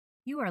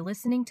You are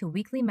listening to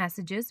weekly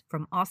messages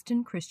from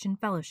Austin Christian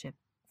Fellowship.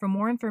 For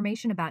more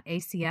information about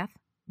ACF,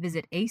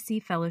 visit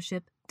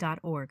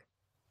acfellowship.org.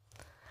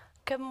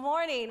 Good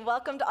morning.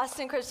 Welcome to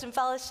Austin Christian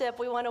Fellowship.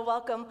 We want to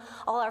welcome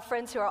all our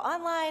friends who are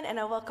online, and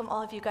I welcome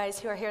all of you guys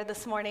who are here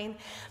this morning.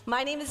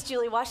 My name is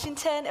Julie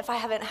Washington. If I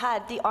haven't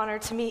had the honor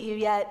to meet you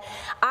yet,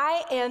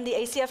 I am the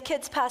ACF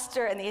Kids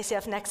Pastor and the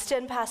ACF Next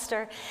Gen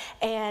Pastor,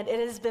 and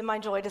it has been my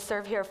joy to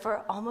serve here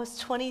for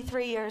almost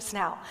 23 years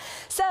now.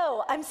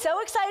 So I'm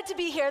so excited to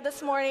be here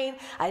this morning.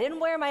 I didn't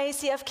wear my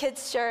ACF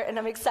Kids shirt, and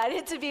I'm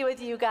excited to be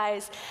with you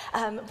guys,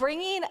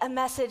 bringing a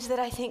message that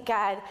I think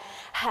God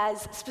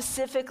has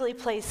specifically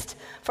placed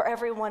for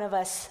every one of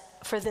us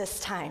for this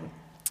time.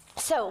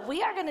 So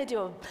we are going to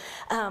do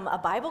a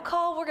Bible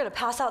call. We're going to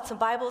pass out some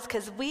Bibles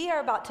because we are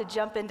about to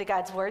jump into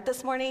God's Word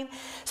this morning.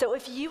 So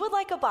if you would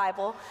like a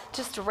Bible,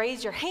 just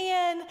raise your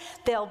hand.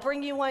 They'll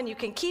bring you one. You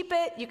can keep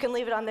it. You can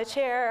leave it on the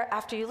chair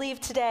after you leave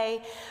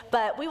today.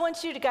 But we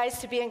want you guys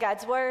to be in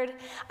God's Word.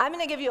 I'm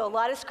going to give you a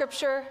lot of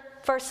scripture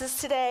verses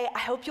today. I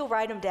hope you'll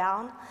write them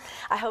down.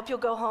 I hope you'll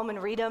go home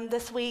and read them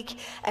this week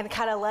and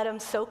kind of let them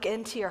soak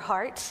into your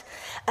heart.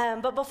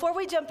 But before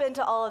we jump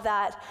into all of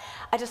that,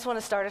 I just want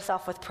to start us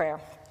off with prayer.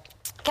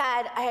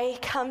 God, I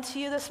come to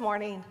you this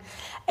morning,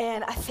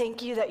 and I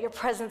thank you that your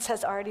presence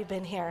has already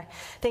been here.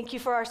 Thank you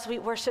for our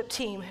sweet worship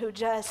team who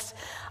just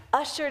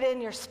ushered in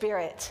your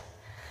spirit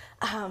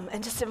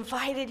and just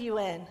invited you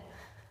in.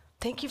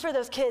 Thank you for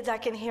those kids I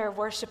can hear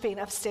worshiping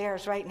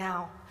upstairs right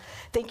now.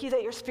 Thank you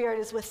that your spirit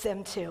is with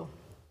them too.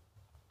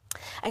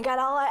 And God,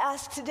 all I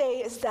ask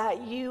today is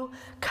that you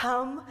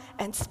come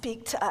and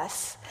speak to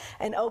us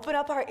and open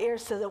up our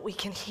ears so that we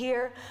can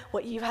hear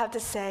what you have to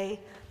say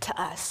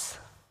to us.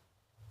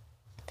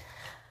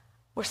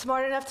 We're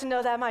smart enough to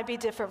know that might be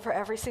different for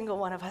every single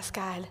one of us,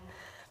 God,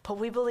 but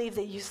we believe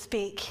that you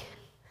speak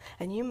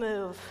and you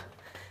move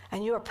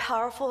and you are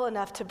powerful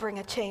enough to bring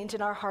a change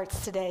in our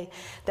hearts today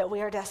that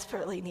we are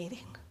desperately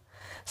needing.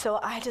 So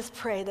I just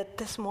pray that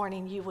this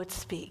morning you would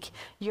speak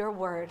your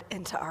word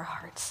into our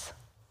hearts.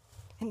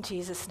 In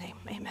Jesus' name,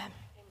 amen. Amen.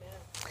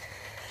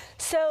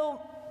 So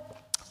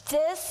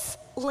this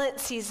Lent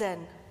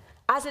season,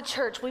 as a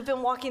church, we've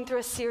been walking through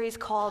a series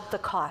called The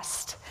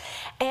Cost.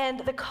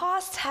 And the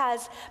cost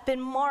has been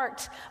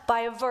marked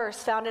by a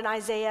verse found in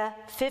Isaiah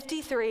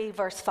 53,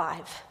 verse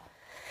 5.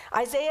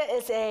 Isaiah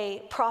is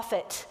a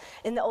prophet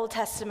in the Old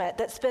Testament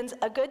that spends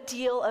a good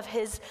deal of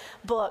his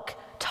book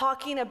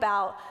talking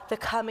about the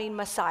coming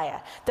Messiah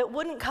that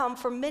wouldn't come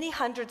for many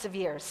hundreds of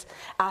years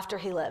after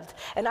he lived.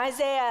 And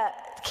Isaiah,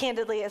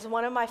 candidly, is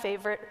one of my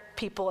favorite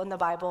people in the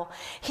Bible.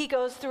 He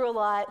goes through a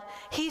lot.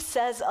 He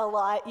says a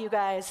lot, you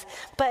guys.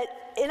 But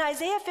in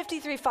Isaiah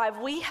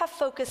 53:5, we have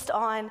focused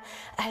on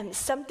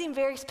something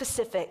very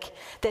specific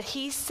that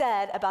he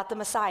said about the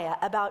Messiah,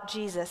 about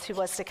Jesus who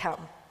was to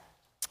come.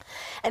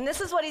 And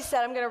this is what he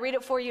said. I'm going to read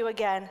it for you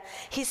again.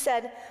 He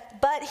said,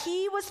 "But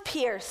he was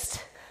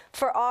pierced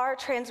for our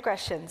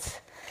transgressions.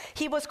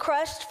 He was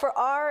crushed for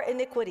our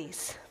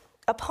iniquities.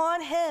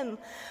 Upon him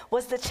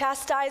was the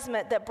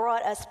chastisement that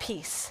brought us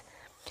peace.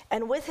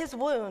 And with his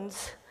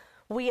wounds,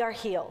 we are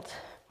healed."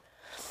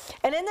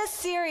 And in this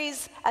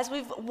series, as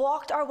we've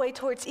walked our way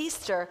towards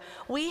Easter,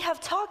 we have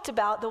talked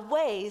about the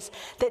ways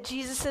that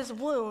Jesus'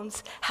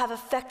 wounds have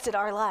affected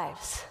our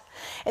lives.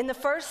 In the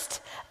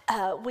first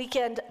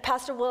weekend,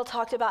 Pastor Will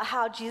talked about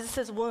how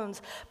Jesus'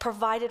 wounds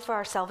provided for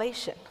our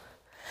salvation.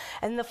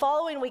 And the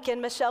following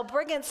weekend, Michelle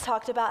Briggins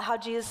talked about how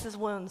Jesus'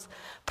 wounds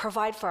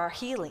provide for our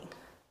healing.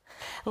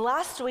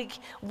 Last week,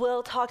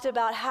 Will talked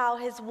about how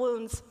his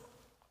wounds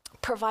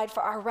provide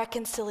for our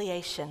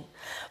reconciliation,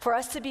 for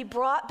us to be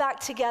brought back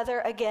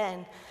together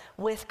again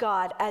with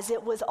God as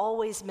it was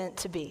always meant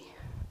to be.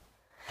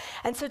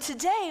 And so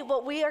today,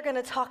 what we are going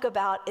to talk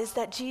about is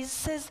that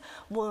Jesus'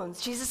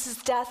 wounds, Jesus'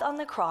 death on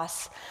the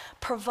cross,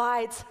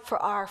 provides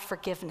for our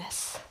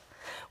forgiveness,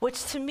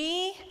 which to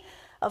me,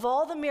 of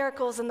all the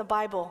miracles in the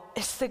Bible,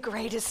 is the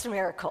greatest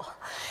miracle.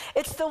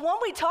 It's the one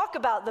we talk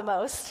about the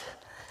most,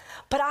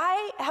 but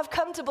I have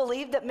come to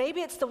believe that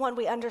maybe it's the one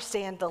we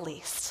understand the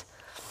least,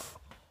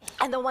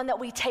 and the one that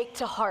we take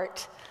to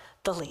heart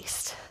the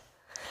least.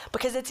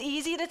 Because it's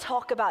easy to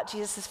talk about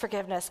Jesus'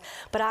 forgiveness,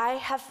 but I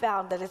have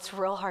found that it's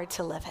real hard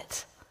to live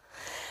it.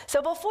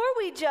 So before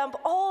we jump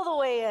all the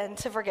way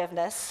into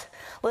forgiveness,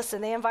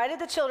 listen, they invited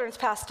the children's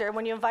pastor.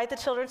 When you invite the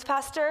children's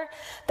pastor,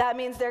 that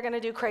means they're going to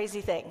do crazy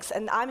things.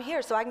 And I'm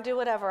here, so I can do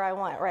whatever I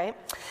want, right?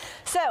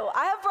 So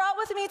I have brought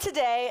with me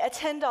today a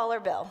 $10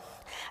 bill.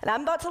 And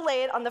I'm about to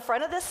lay it on the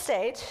front of this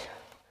stage.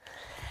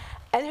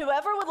 And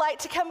whoever would like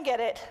to come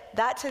get it,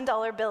 that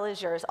 $10 bill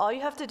is yours. All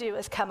you have to do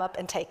is come up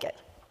and take it.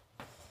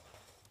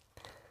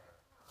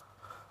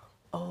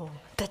 Oh,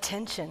 the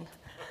tension.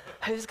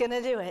 Who's going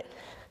to do it?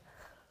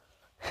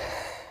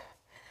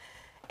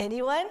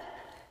 Anyone?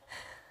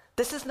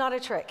 This is not a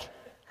trick.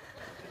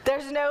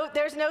 There's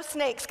no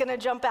snakes going to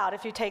jump out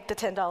if you take the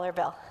 $10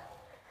 bill.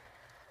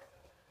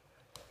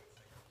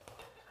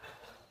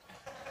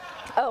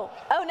 Oh,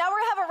 now we're going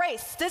to have a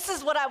race. This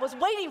is what I was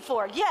waiting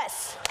for.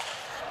 Yes.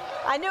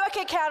 I knew I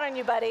could count on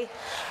you, buddy.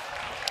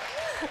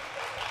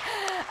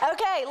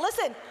 Okay,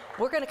 listen,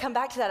 we're going to come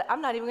back to that.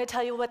 I'm not even going to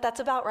tell you what that's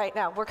about right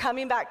now. We're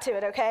coming back to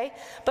it, okay?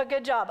 But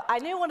good job. I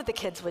knew one of the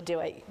kids would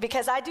do it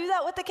because I do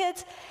that with the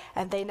kids,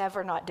 and they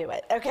never not do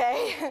it,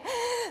 okay?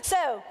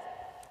 So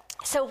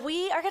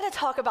we are going to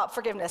talk about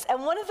forgiveness.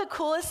 And one of the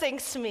coolest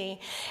things to me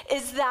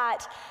is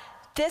that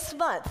this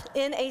month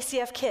in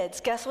ACF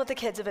Kids, guess what the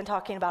kids have been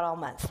talking about all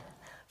month?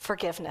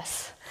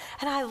 Forgiveness.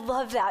 And I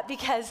love that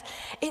because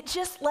it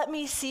just let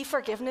me see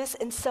forgiveness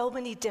in so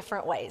many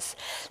different ways.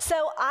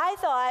 So I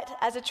thought,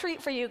 as a treat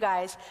for you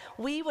guys,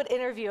 we would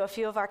interview a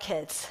few of our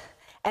kids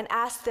and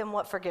ask them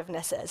what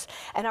forgiveness is.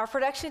 And our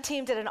production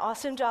team did an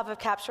awesome job of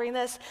capturing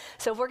this,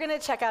 so we're going to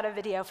check out a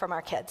video from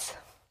our kids.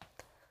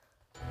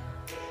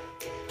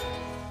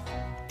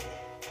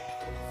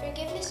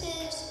 Forgiveness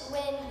is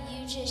when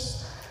you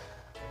just,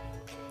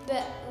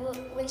 but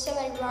when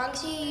somebody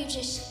wrongs you, you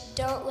just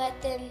don't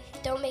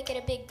make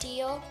it a big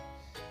deal.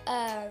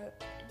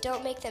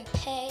 Don't make them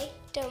pay.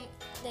 Don't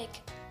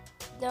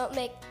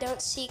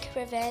seek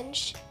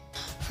revenge.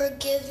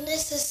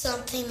 Forgiveness is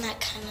something that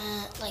kind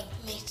of like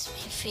makes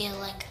me feel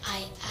like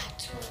I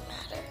actually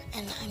matter,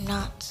 and I'm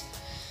not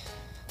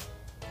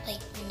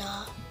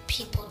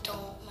people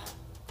don't matter.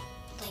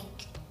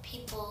 Like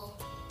people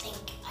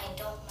think I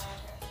don't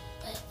matter,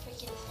 but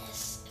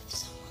forgiveness, if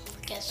someone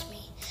forgives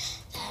me,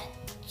 that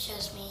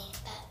shows me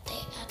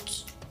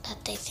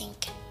that they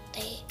think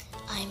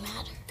I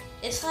matter.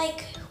 It's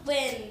like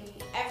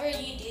whenever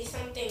you do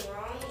something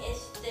wrong,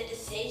 it's the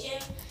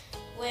decision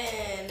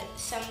when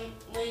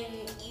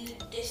you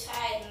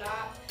decide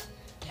not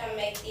to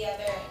make the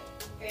other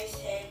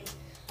person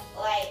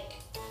like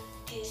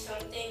do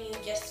something, you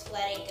just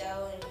let it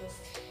go and you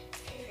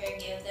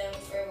forgive them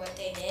for what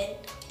they did,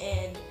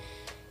 and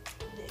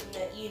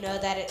you know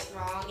that it's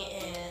wrong.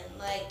 And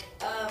like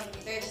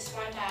there's this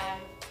one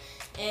time,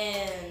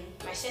 and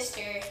my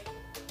sister,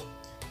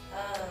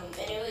 and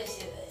it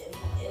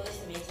was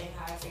amazing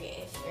how I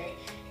forgave her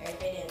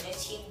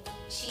forgiveness.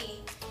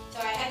 So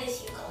I had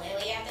this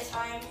ukulele at the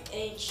time,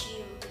 and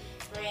she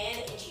ran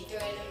and she threw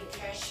it in the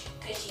trash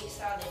because she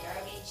saw the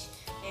garbage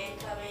man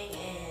coming,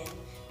 and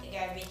the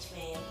garbage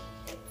man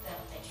picked up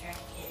the trash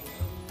can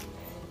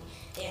and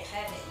didn't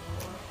have it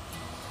anymore.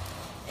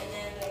 And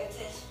then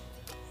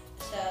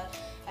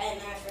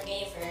I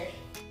forgave her.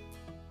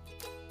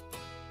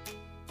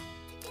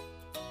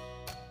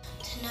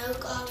 To know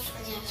God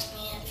forgives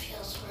me, it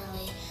feels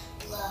really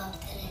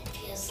loved, and it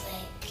feels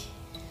like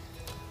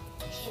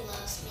He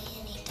loves me,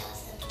 and He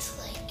doesn't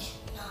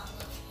not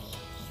love me. He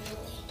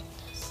really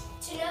does.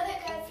 To know that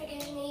God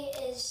forgives me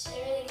is a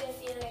really good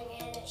feeling,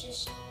 and it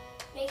just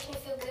makes me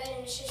feel good,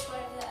 and it's just one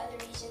of the other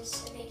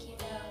reasons to make you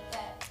know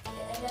that,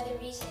 another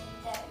reason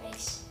that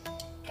makes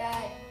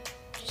God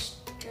just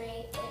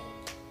great,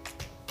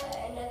 and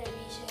another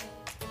reason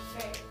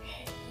for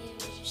you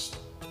to just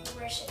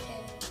worship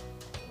Him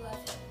and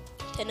love Him.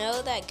 To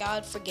know that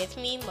God forgives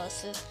me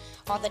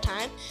all the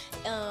time,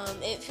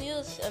 it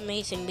feels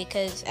amazing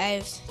because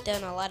I've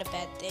done a lot of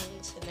bad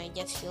things, and I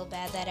just feel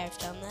bad that I've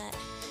done that.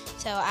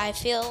 So I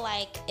feel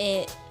like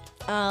it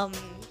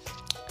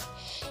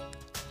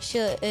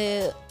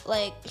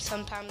like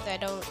sometimes I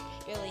don't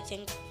really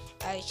think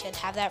I should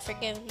have that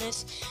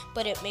forgiveness,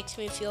 but it makes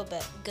me feel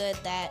good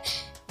that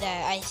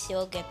I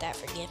still get that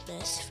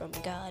forgiveness from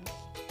God.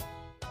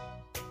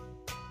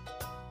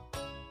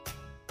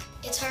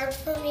 It's hard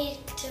for me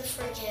to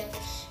forgive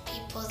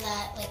people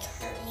that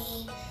hurt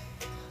me,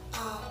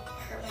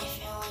 hurt my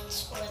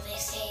feelings, or they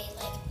say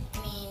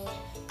mean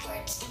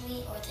words to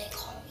me, or they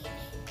call me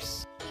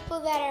names.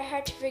 People that are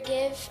hard to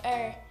forgive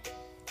are,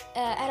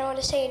 I don't want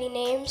to say any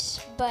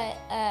names, but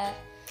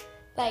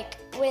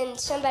when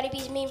somebody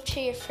be mean to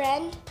your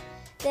friend,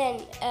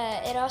 then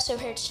it also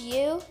hurts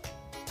you,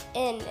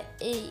 and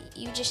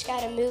you just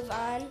gotta move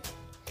on.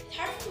 It's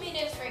hard for me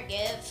to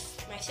forgive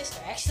my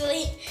sister,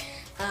 actually.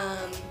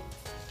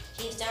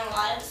 She's done a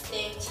lot of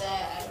things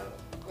that I don't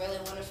really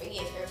want to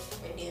forgive her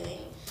for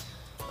doing.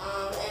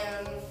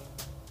 And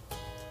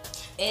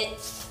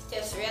it's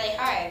just really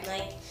hard.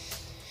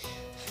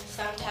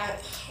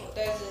 Sometimes,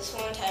 there's this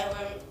one time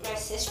when my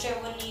sister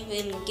wouldn't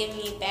even give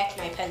me back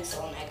my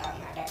pencil, and I got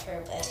mad at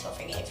her, but I still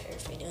forgave her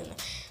for doing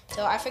that.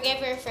 So I forgave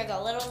her for the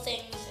little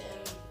things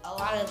and a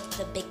lot of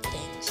the big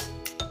things.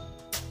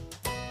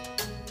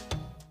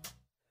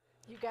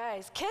 You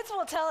guys, kids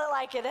will tell it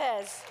like it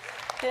is.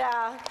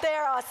 Yeah,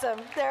 they're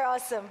awesome. They're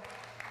awesome.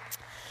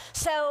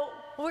 So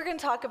we're going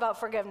to talk about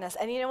forgiveness.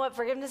 And you know what?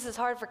 Forgiveness is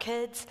hard for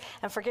kids,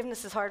 and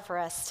forgiveness is hard for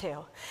us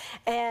too.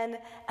 And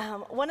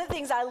one of the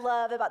things I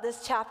love about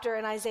this chapter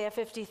in Isaiah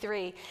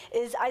 53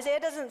 is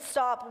Isaiah doesn't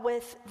stop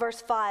with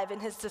verse 5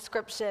 in his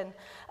description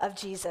of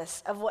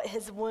Jesus, of what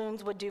his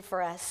wounds would do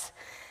for us.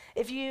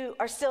 If you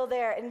are still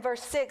there, in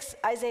verse 6,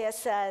 Isaiah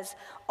says,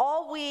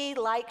 "All we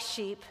like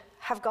sheep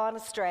have gone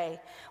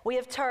astray. We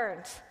have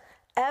turned,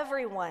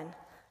 everyone,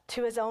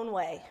 to his own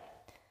way.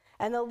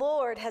 And the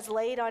Lord has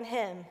laid on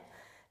him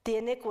the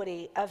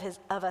iniquity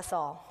of us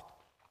all."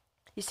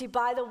 You see,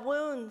 by the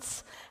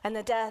wounds and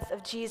the death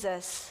of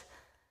Jesus,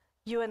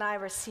 you and I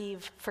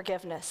receive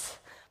forgiveness.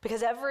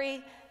 Because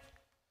every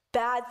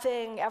bad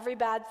thing, every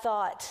bad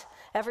thought,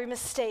 every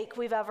mistake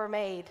we've ever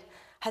made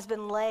has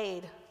been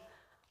laid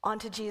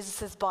onto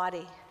Jesus'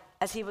 body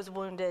as he was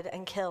wounded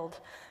and killed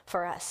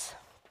for us.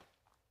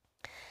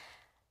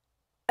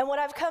 And what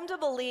I've come to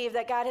believe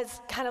that God has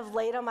kind of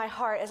laid on my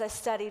heart as I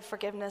studied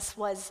forgiveness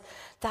was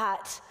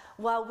that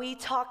while we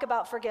talk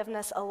about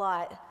forgiveness a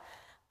lot,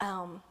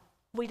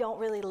 we don't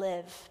really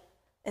live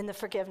in the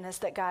forgiveness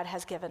that God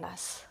has given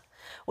us.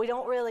 We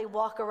don't really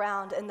walk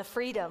around in the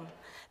freedom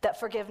that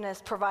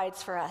forgiveness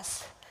provides for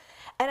us.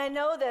 And I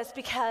know this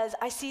because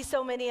I see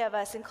so many of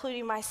us,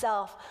 including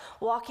myself,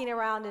 walking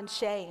around in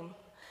shame,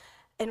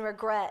 in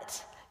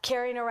regret,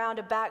 carrying around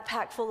a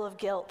backpack full of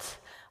guilt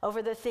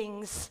over the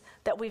things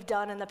that we've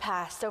done in the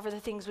past, over the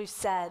things we've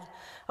said,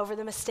 over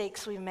the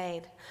mistakes we've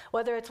made,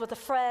 whether it's with a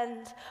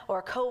friend or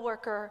a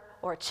coworker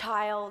or a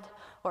child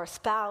or a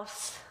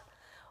spouse.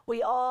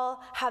 We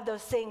all have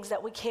those things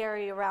that we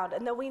carry around.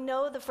 And though we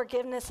know the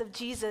forgiveness of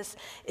Jesus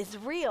is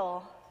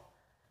real,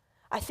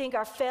 I think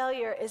our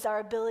failure is our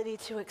ability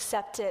to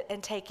accept it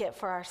and take it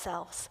for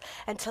ourselves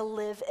and to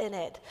live in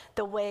it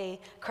the way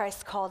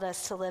Christ called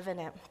us to live in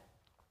it.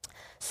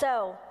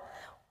 So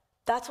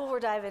that's what we're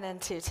diving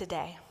into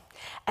today.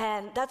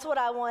 And that's what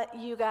I want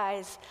you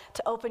guys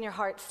to open your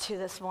hearts to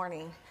this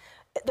morning.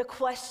 The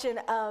question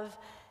of,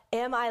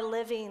 am I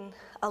living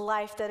a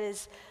life that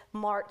is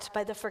marked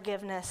by the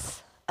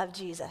forgiveness of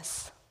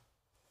Jesus?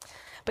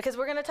 Because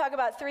we're going to talk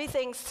about three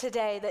things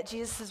today that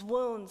Jesus'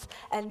 wounds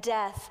and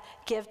death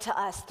give to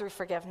us through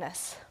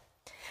forgiveness.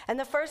 And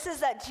the first is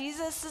that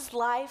Jesus'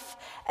 life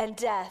and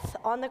death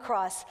on the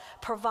cross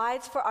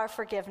provides for our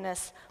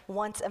forgiveness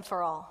once and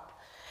for all.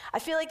 I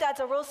feel like that's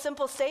a real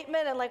simple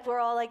statement, and like we're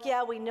all like,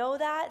 yeah, we know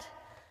that.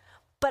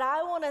 But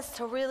I want us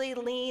to really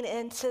lean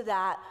into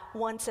that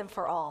once and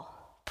for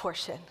all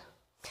portion.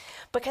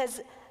 Because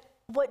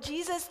what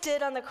Jesus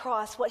did on the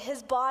cross, what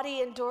his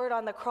body endured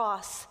on the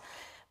cross,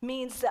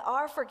 means that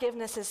our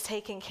forgiveness is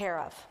taken care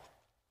of.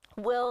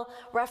 Will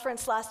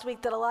referenced last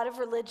week that a lot of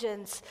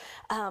religions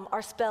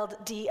are spelled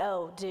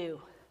D-O,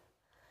 do.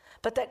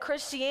 But that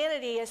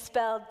Christianity is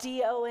spelled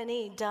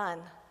D-O-N-E,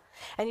 done.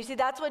 And you see,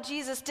 that's what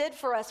Jesus did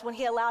for us when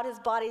he allowed his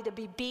body to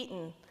be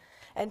beaten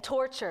and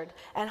tortured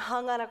and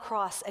hung on a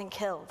cross and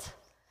killed.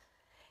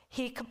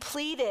 He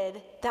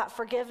completed that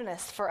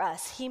forgiveness for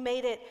us. He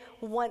made it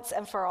once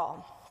and for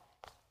all.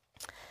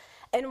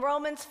 In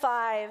Romans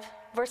 5,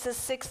 verses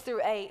 6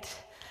 through 8,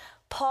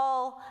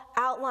 Paul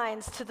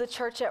outlines to the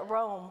church at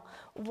Rome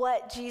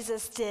what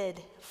Jesus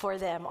did for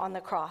them on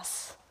the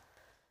cross.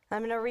 I'm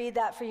going to read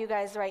that for you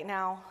guys right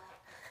now.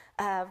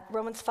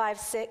 Romans 5,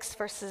 6,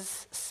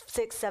 verses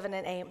 6, 7,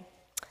 and 8.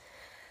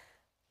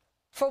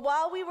 For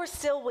while we were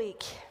still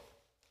weak,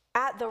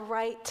 at the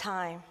right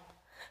time,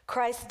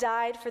 Christ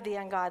died for the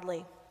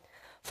ungodly.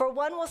 For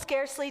one will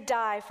scarcely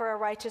die for a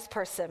righteous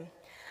person,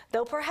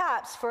 though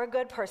perhaps for a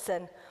good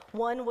person,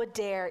 one would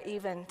dare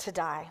even to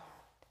die.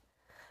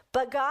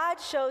 But God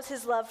shows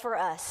his love for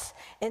us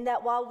in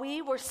that while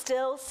we were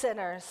still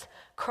sinners,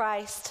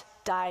 Christ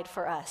died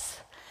for us.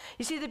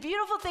 You see, the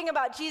beautiful thing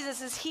about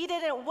Jesus is he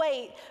didn't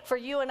wait for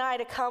you and I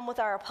to come with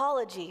our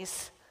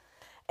apologies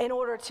in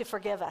order to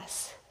forgive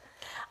us.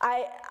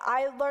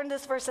 I learned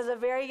this verse as a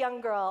very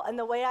young girl, and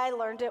the way I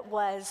learned it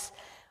was,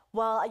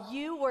 while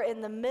you were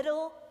in the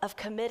middle of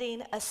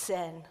committing a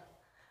sin,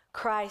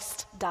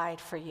 Christ died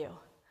for you.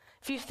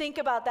 If you think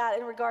about that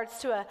in regards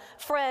to a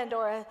friend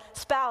or a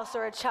spouse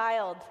or a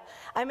child,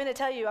 I'm going to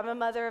tell you, I'm a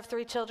mother of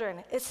 3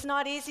 children. It's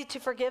not easy to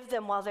forgive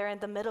them while they're in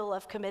the middle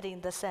of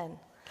committing the sin.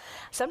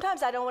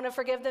 Sometimes I don't want to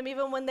forgive them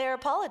even when they're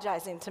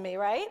apologizing to me,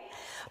 right?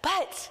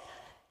 But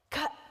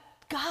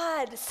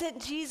God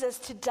sent Jesus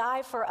to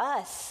die for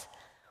us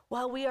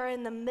while we are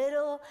in the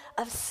middle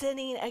of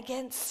sinning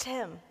against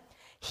him.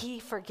 He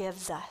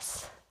forgives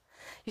us.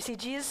 You see,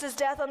 Jesus'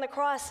 death on the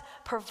cross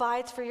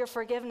provides for your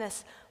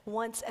forgiveness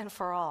once and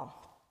for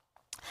all.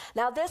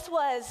 Now, this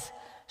was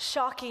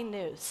shocking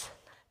news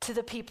to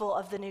the people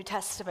of the New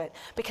Testament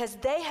because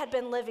they had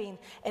been living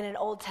in an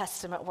Old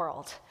Testament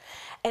world.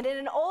 And in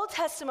an Old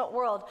Testament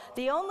world,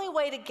 the only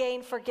way to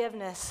gain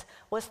forgiveness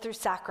was through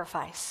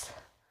sacrifice.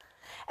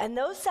 And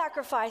those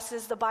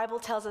sacrifices, the Bible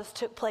tells us,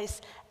 took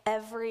place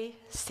every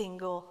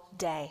single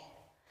day.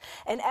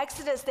 In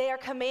Exodus, they are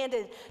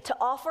commanded to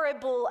offer a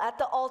bull at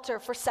the altar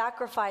for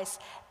sacrifice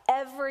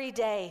every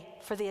day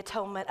for the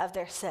atonement of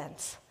their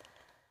sins.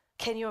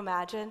 Can you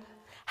imagine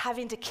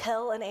having to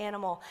kill an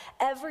animal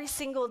every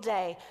single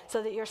day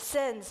so that your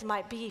sins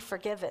might be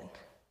forgiven?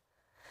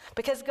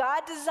 Because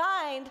God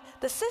designed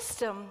the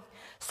system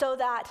so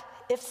that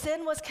if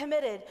sin was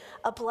committed,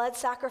 a blood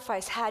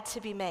sacrifice had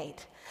to be made.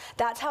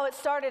 That's how it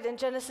started in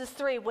Genesis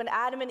 3. When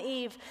Adam and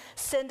Eve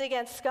sinned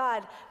against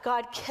God,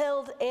 God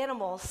killed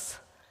animals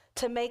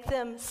to make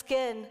them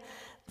skin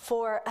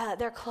for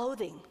their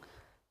clothing.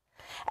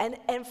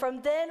 And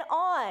from then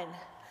on,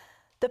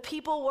 the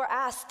people were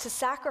asked to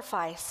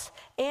sacrifice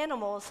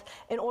animals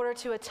in order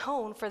to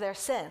atone for their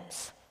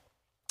sins.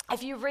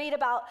 If you read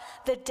about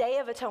the Day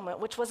of Atonement,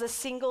 which was a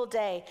single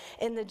day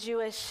in the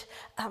Jewish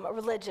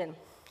religion,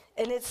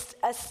 And it's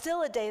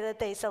still a day that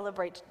they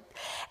celebrate.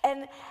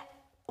 And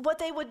what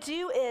they would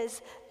do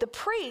is the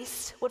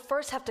priest would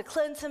first have to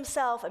cleanse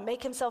himself and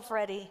make himself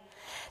ready.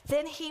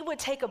 Then he would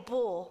take a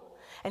bull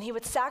and he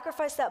would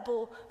sacrifice that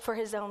bull for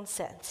his own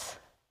sins.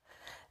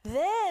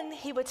 Then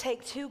he would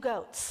take 2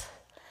 goats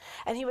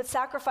and he would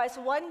sacrifice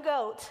 1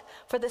 goat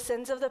for the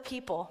sins of the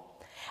people.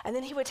 And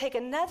then he would take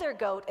another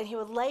goat and he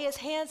would lay his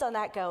hands on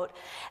that goat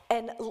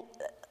and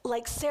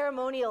like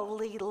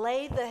ceremonially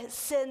lay the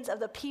sins of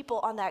the people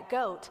on that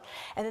goat.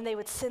 And then they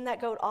would send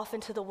that goat off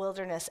into the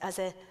wilderness as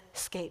a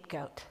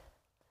scapegoat.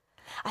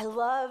 I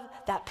love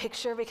that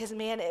picture because,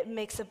 man, it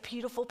makes a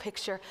beautiful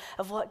picture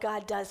of what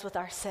God does with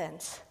our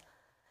sins.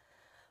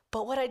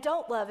 But what I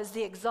don't love is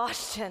the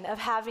exhaustion of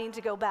having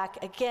to go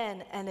back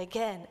again and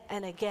again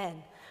and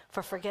again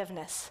for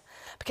forgiveness.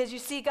 Because you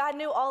see, God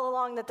knew all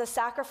along that the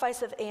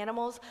sacrifice of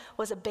animals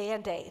was a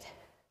Band-Aid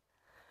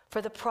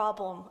for the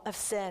problem of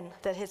sin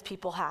that his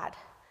people had.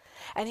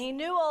 And he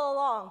knew all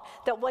along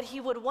that what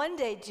he would one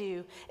day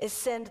do is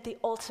send the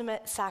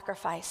ultimate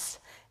sacrifice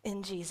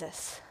in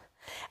Jesus.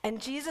 And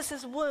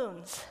Jesus'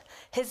 wounds,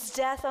 his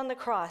death on the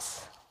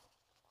cross,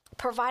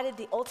 provided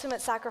the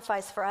ultimate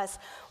sacrifice for us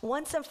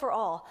once and for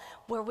all,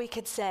 where we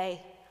could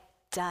say,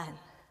 done,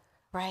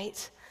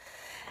 right?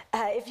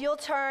 If you'll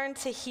turn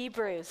to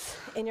Hebrews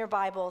in your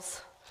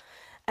Bibles,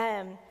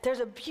 there's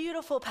a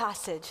beautiful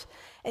passage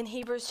in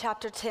Hebrews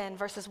chapter 10,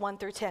 verses 1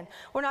 through 10.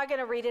 We're not going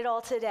to read it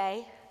all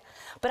today,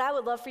 but I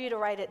would love for you to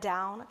write it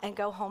down and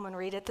go home and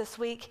read it this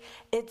week.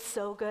 It's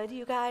so good,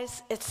 you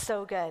guys. It's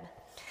so good.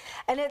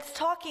 And it's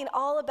talking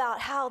all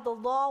about how the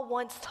law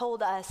once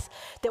told us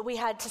that we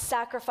had to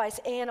sacrifice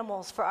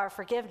animals for our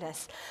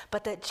forgiveness,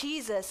 but that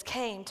Jesus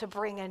came to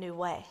bring a new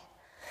way.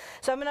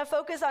 So I'm going to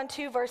focus on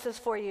 2 verses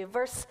for you.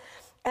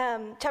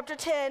 Chapter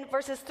 10,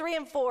 verses 3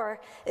 and 4,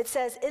 it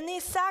says, in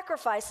these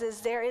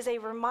sacrifices, there is a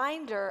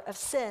reminder of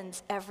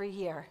sins every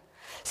year.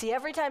 See,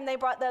 every time they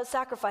brought those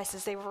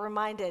sacrifices, they were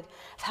reminded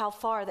of how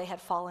far they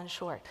had fallen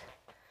short.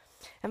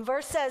 And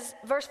verse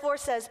 4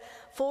 says,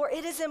 for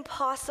it is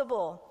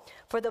impossible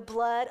for the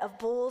blood of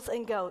bulls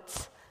and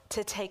goats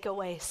to take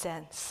away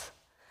sins.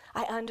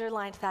 I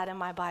underlined that in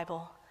my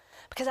Bible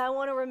because I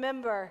want to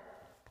remember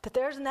that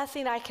there's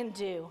nothing I can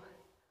do,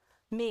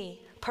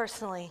 me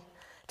personally,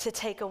 to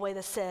take away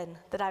the sin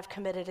that I've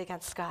committed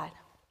against God.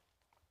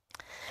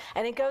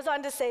 And it goes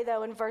on to say,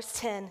 though, in verse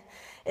 10,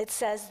 it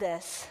says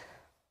this,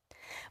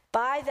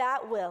 by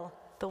that will,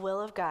 the will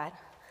of God,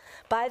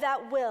 by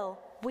that will,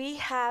 we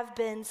have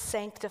been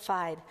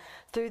sanctified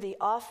through the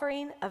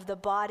offering of the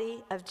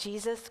body of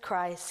Jesus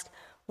Christ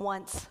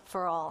once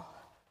for all.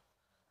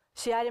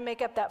 See, I didn't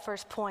make up that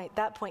first point.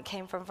 That point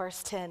came from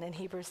verse 10 in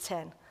Hebrews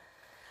 10.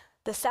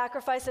 The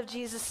sacrifice of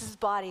Jesus'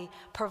 body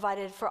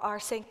provided for our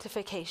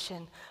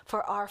sanctification,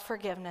 for our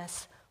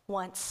forgiveness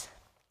once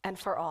and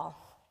for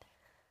all.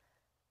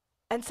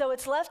 And so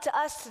it's left to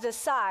us to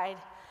decide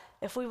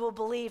if we will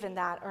believe in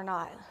that or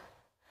not,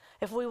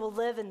 if we will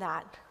live in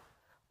that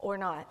or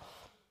not.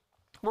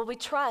 Will we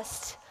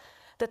trust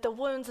that the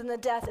wounds and the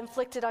death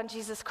inflicted on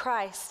Jesus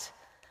Christ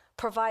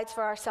provides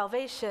for our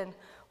salvation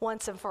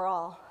once and for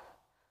all?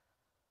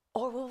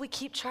 Or will we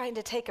keep trying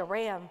to take a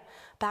ram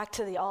back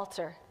to the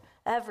altar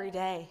every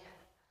day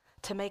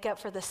to make up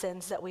for the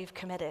sins that we've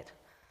committed?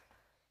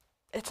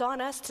 It's on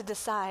us to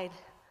decide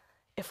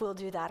if we'll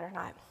do that or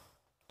not.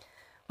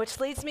 Which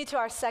leads me to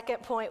our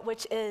second point,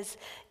 which is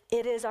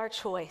it is our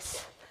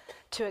choice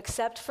to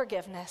accept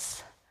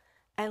forgiveness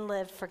and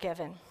live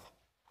forgiven.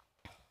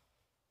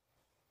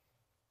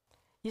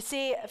 You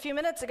see, a few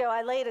minutes ago,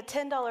 I laid a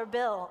 $10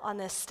 bill on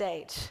this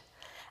stage,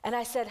 and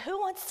I said, who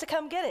wants to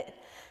come get it?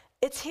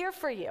 It's here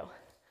for you.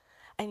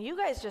 And you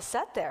guys just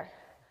sat there,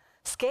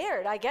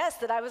 scared, I guess,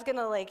 that I was going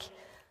to,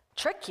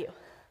 trick you.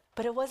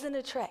 But it wasn't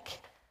a trick.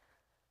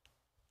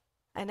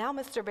 And now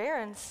Mr.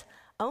 Behrens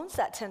owns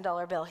that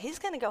 $10 bill. He's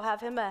going to go have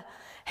him a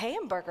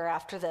hamburger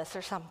after this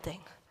or something.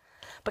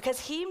 Because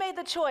he made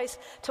the choice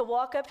to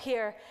walk up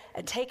here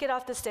and take it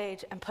off the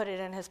stage and put it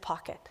in his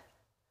pocket.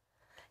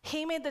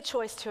 He made the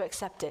choice to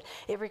accept it.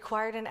 It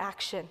required an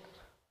action.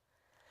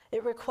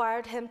 It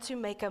required him to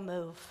make a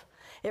move.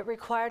 It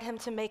required him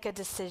to make a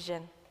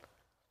decision.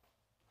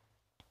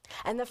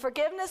 And the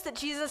forgiveness that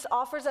Jesus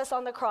offers us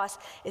on the cross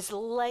is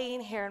laying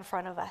here in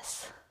front of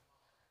us.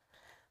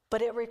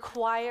 But it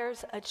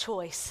requires a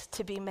choice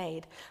to be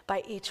made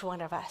by each one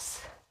of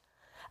us.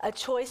 A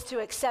choice to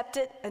accept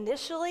it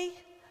initially,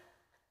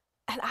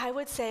 and I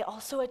would say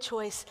also a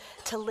choice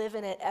to live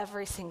in it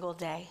every single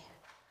day.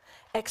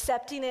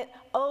 Accepting it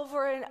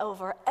over and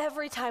over,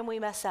 every time we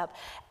mess up,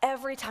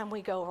 every time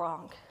we go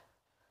wrong.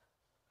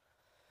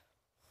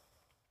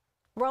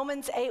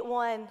 Romans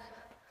 8:1,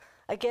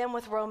 again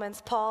with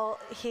Romans, Paul,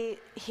 he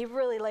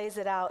really lays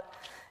it out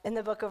in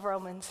the book of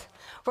Romans.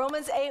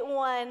 Romans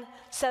 8:1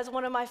 says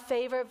one of my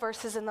favorite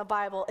verses in the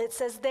Bible. It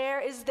says, there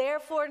is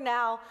therefore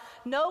now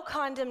no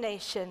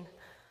condemnation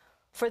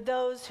for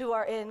those who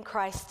are in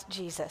Christ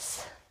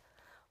Jesus.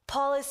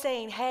 Paul is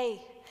saying,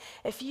 hey,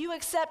 if you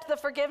accept the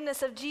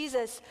forgiveness of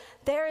Jesus,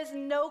 there is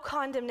no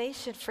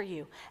condemnation for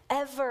you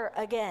ever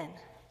again.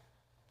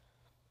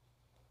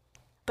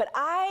 But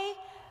I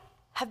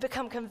have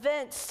become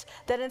convinced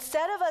that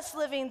instead of us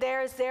living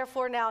there is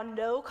therefore now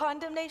no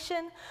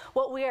condemnation,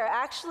 what we are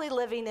actually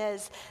living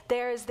is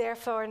there is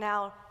therefore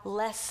now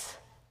less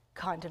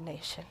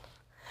condemnation.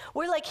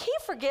 We're like, he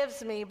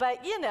forgives me,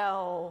 but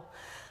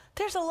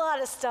there's a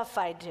lot of stuff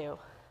I do.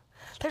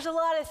 There's a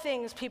lot of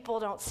things people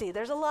don't see.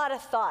 There's a lot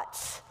of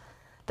thoughts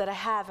that I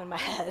have in my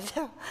head,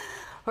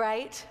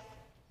 right?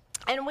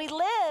 And we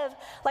live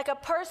like a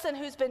person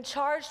who's been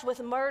charged with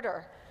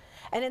murder.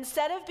 And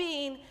instead of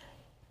being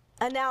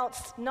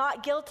announced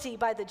not guilty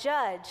by the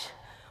judge,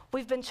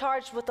 we've been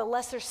charged with the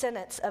lesser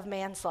sentence of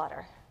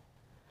manslaughter.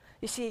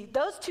 You see,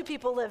 those two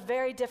people live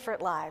very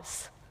different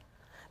lives.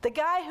 The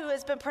guy who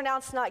has been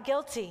pronounced not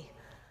guilty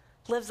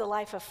lives a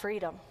life of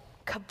freedom,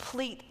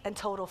 complete and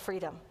total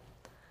freedom.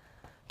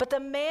 But the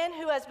man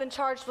who has been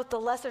charged with the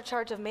lesser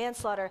charge of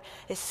manslaughter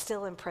is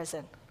still in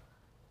prison.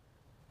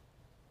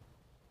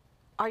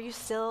 Are you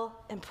still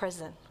in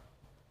prison?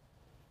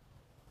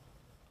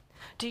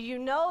 Do you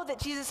know that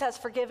Jesus has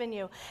forgiven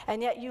you,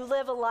 and yet you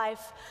live a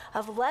life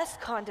of less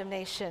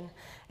condemnation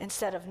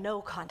instead of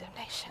no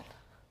condemnation?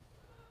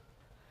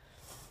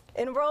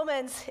 In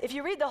Romans, if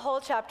you read the whole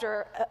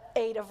chapter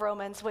 8 of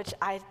Romans, which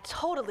I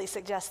totally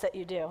suggest that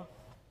you do,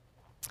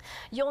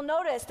 you'll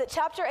notice that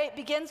chapter 8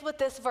 begins with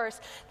this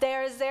verse,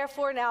 there is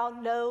therefore now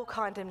no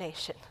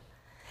condemnation.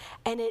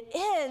 And it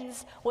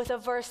ends with a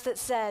verse that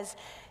says,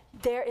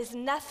 there is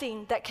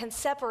nothing that can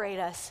separate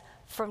us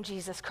from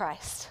Jesus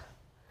Christ.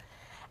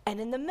 And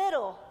in the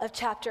middle of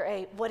chapter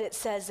 8, what it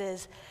says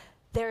is,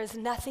 there is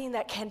nothing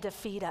that can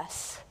defeat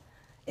us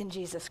in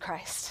Jesus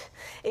Christ.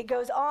 It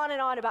goes on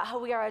and on about how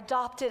we are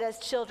adopted as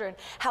children,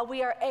 how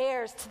we are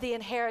heirs to the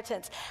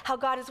inheritance, how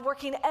God is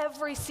working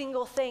every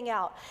single thing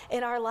out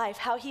in our life,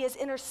 how he is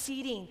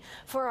interceding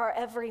for our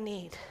every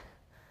need.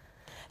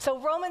 So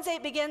Romans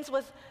 8 begins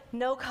with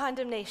no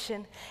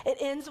condemnation. It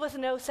ends with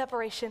no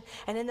separation.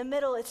 And in the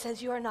middle, it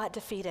says you are not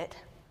defeated.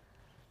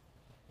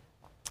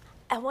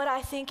 And what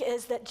I think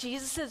is that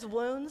Jesus'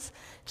 wounds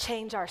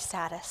change our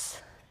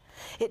status.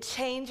 It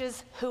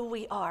changes who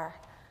we are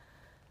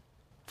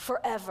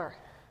forever,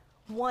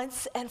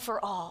 once and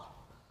for all.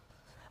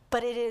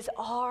 But it is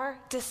our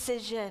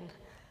decision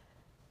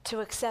to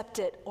accept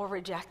it or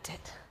reject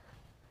it.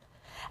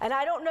 And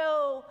I don't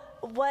know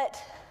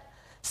what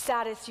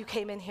status you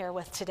came in here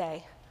with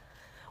today,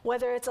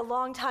 whether it's a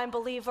longtime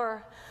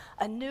believer,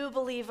 a new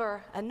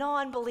believer, a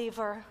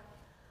non-believer.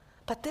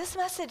 But this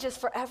message is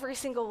for every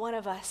single one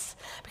of us,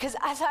 because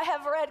as I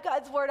have read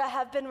God's word, I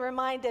have been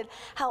reminded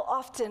how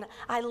often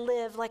I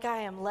live like I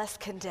am less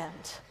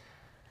condemned.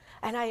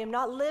 And I am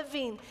not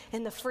living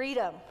in the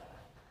freedom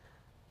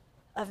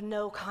of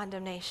no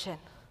condemnation.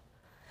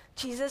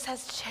 Jesus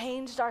has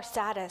changed our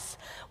status.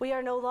 We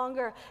are no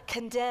longer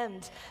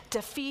condemned,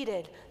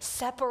 defeated,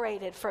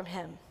 separated from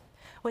him.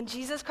 When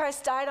Jesus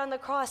Christ died on the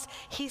cross,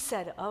 he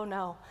said, oh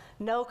no,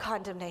 no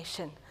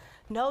condemnation,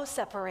 no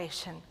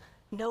separation,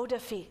 no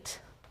defeat.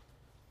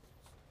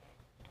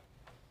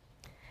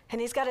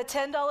 And he's got a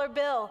 $10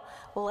 bill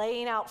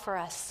laying out for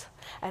us.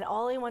 And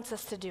all he wants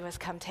us to do is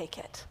come take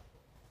it.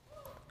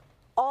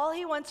 All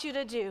he wants you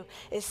to do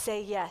is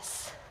say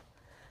yes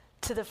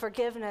to the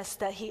forgiveness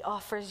that he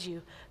offers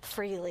you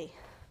freely,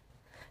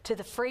 to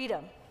the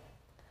freedom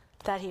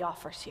that he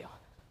offers you.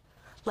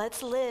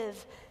 Let's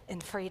live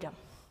in freedom.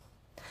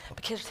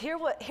 Because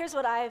here's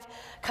what I've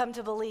come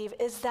to believe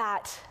is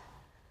that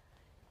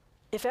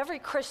if every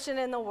Christian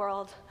in the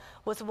world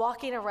was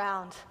walking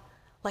around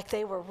like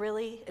they were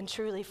really and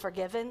truly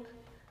forgiven,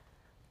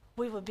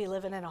 we would be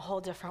living in a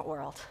whole different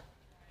world.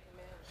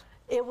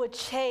 It would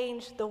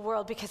change the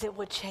world because it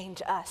would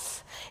change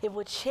us. It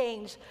would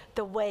change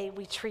the way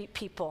we treat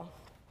people.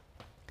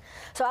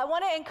 So I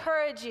want to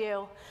encourage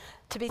you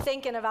to be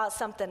thinking about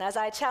something. As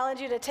I challenge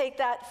you to take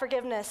that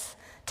forgiveness,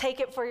 take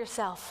it for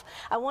yourself.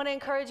 I want to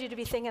encourage you to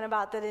be thinking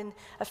about that in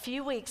a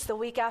few weeks, the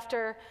week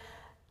after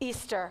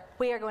Easter,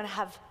 we are going to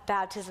have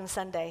Baptism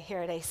Sunday here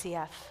at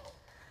ACF.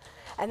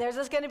 And there's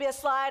just going to be a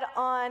slide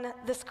on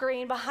the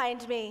screen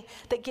behind me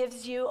that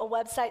gives you a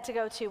website to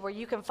go to where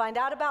you can find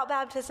out about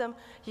baptism,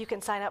 you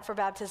can sign up for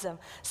baptism.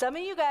 Some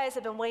of you guys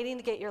have been waiting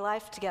to get your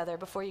life together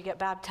before you get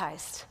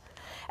baptized.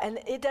 And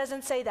it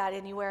doesn't say that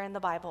anywhere in the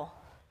Bible,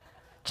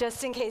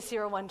 just in case you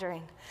were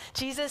wondering.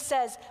 Jesus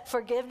says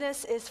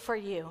forgiveness is for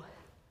you.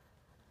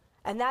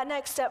 And that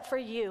next step for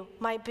you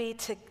might be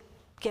to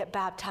get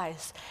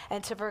baptized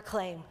and to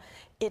proclaim,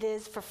 it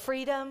is for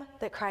freedom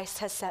that Christ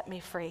has set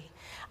me free.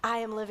 I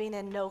am living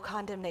in no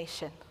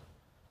condemnation.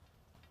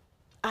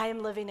 I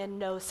am living in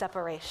no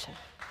separation.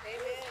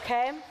 Amen.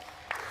 Okay?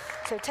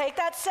 So take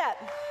that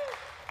step.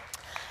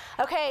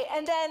 Okay,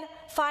 and then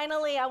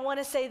finally, I want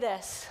to say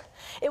this.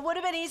 It would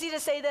have been easy to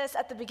say this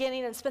at the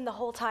beginning and spend the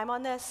whole time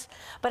on this,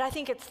 but I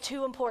think it's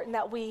too important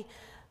that we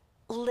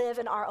live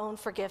in our own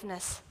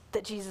forgiveness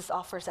that Jesus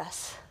offers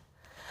us.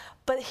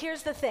 But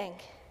here's the thing.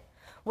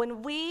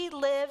 When we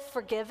live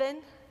forgiven,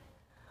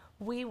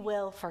 we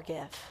will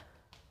forgive.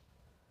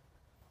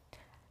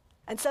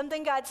 And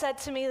something God said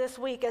to me this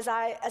week as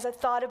I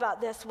thought about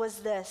this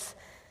was this.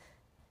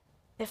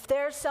 If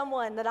there's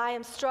someone that I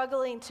am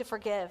struggling to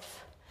forgive,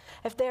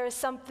 if there is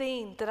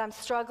something that I'm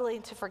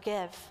struggling to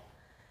forgive,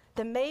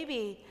 then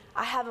maybe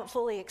I haven't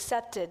fully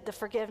accepted the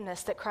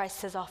forgiveness that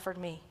Christ has offered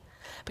me.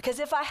 Because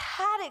if I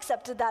had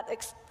accepted that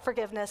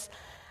forgiveness,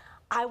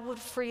 I would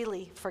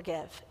freely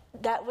forgive.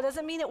 That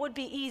doesn't mean it would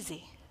be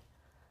easy,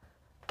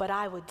 but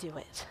I would do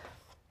it.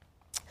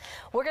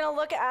 We're going to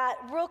look at,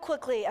 real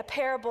quickly, a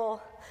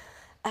parable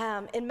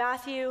in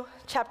Matthew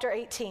chapter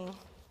 18.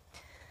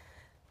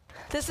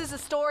 This is a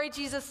story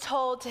Jesus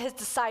told to his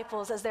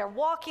disciples as they're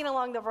walking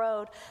along the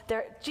road.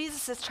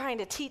 Jesus is trying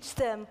to teach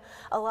them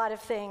a lot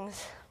of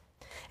things.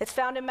 It's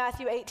found in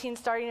Matthew 18,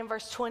 starting in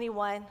verse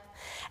 21.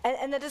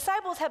 And the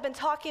disciples have been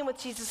talking with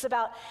Jesus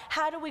about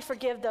how do we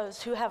forgive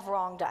those who have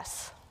wronged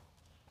us.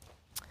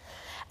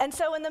 And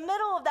so in the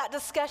middle of that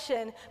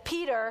discussion,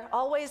 Peter,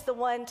 always the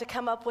one to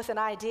come up with an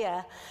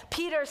idea,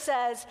 Peter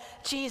says,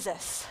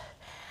 Jesus,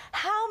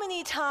 how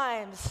many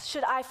times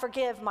should I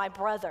forgive my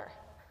brother?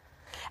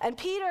 And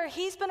Peter,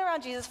 he's been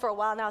around Jesus for a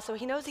while now, so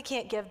he knows he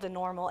can't give the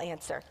normal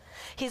answer.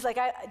 He's like,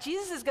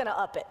 Jesus is going to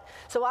up it.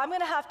 So I'm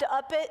going to have to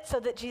up it so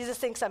that Jesus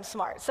thinks I'm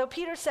smart. So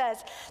Peter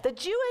says, the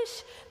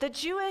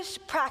Jewish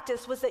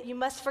practice was that you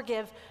must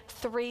forgive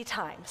 3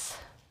 times,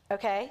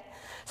 okay?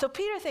 So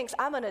Peter thinks,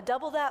 I'm going to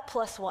double that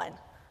plus 1.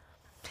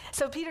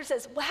 So Peter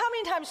says, well, how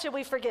many times should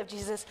we forgive,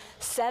 Jesus?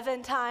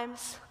 7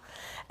 times?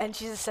 And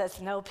Jesus says,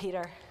 no,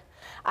 Peter.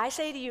 I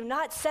say to you,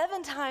 not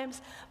 7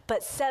 times,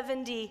 but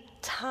 70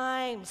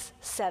 times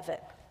 7.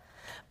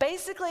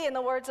 Basically, in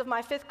the words of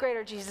my 5th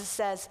grader, Jesus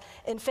says,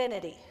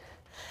 infinity.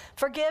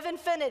 Forgive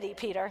infinity,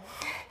 Peter.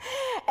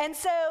 And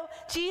so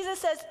Jesus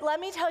says, let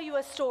me tell you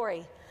a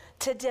story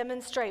to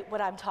demonstrate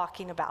what I'm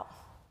talking about.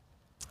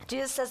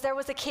 Jesus says there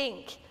was a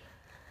king.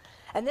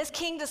 And this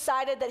king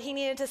decided that he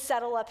needed to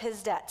settle up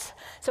his debts.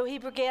 So he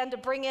began to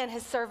bring in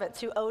his servants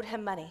who owed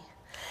him money.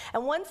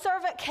 And one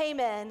servant came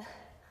in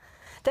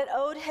that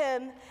owed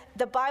him,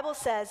 the Bible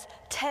says,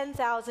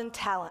 10,000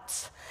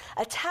 talents.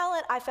 A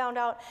talent, I found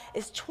out,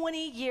 is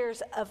 20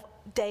 years of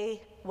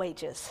day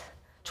wages.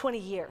 20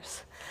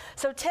 years.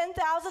 So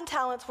 10,000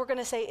 talents, we're going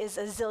to say, is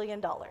 $1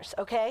 zillion,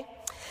 okay?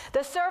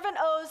 The servant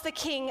owes the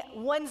king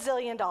 $1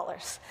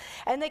 zillion.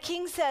 And the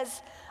king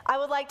says, I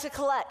would like to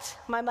collect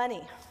my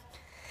money.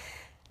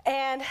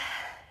 And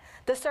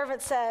the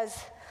servant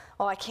says,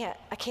 oh, I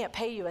can't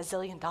pay you $1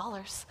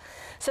 zillion.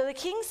 So the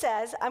king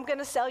says, I'm going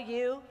to sell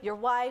you, your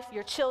wife,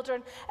 your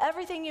children,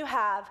 everything you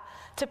have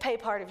to pay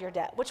part of your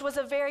debt, which was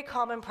a very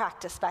common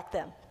practice back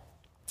then.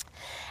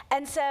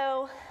 And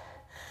so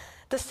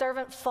the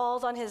servant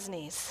falls on his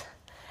knees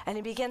and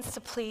he begins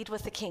to plead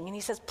with the king. And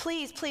he says,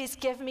 please, please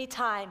give me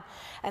time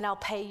and I'll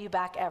pay you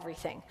back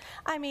everything.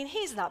 I mean,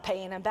 he's not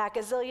paying him back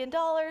 $1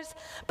 zillion,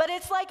 but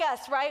it's like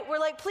us, right? We're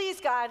like, please,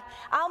 God,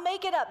 I'll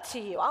make it up to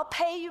you. I'll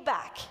pay you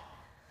back.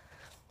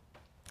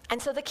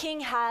 And so the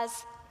king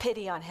has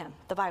pity on him,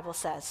 the Bible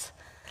says.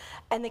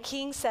 And the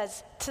king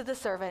says to the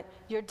servant,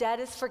 your debt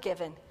is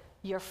forgiven,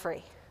 you're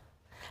free.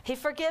 He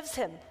forgives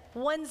him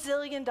 $1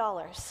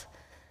 zillion.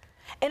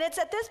 And it's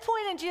at this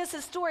point in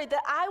Jesus' story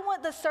that I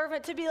want the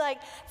servant to be like,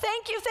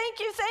 thank you, thank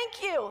you,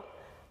 thank you,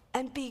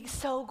 and be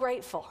so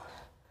grateful.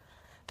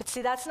 But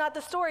see, that's not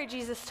the story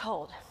Jesus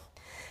told.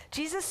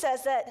 Jesus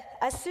says that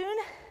as soon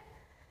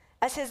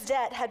as his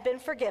debt had been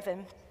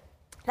forgiven,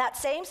 that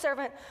same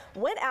servant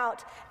went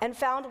out and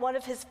found one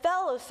of his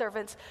fellow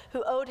servants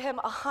who owed him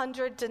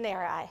 100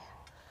 denarii, a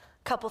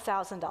couple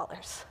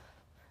 $1,000,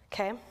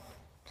 okay?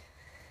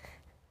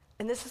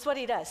 And this is what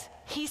he does.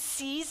 He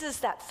seizes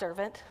that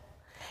servant,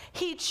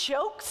 he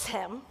chokes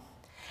him,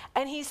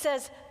 and he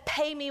says,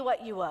 pay me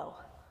what you owe.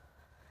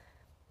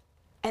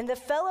 And the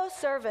fellow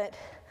servant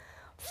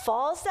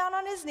falls down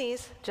on his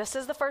knees, just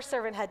as the first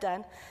servant had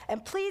done,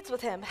 and pleads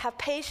with him, have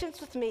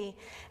patience with me,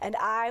 and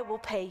I will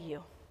pay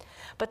you.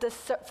 But the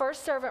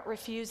first servant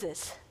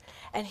refuses,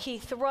 and he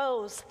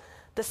throws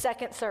the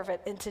second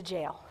servant into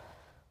jail.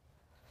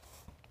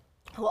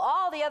 Well,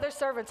 all the other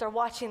servants are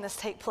watching this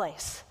take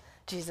place,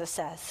 Jesus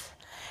says.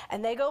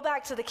 And they go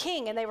back to the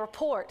king, and they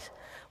report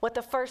what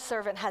the first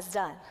servant has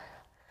done.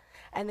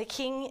 And the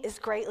king is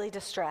greatly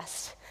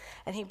distressed.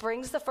 And he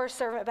brings the first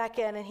servant back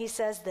in, and he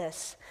says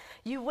this,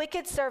 you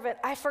wicked servant,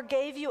 I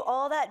forgave you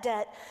all that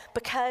debt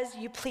because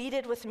you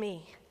pleaded with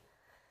me.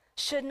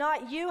 Should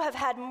not you have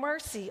had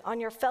mercy on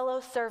your fellow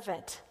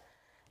servant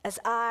as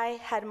I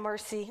had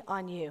mercy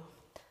on you?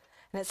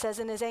 And it says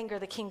in his anger,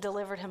 the king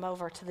delivered him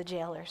over to the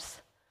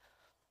jailers.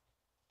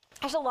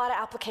 There's a lot of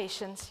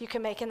applications you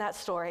can make in that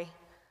story.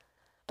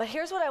 But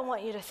here's what I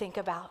want you to think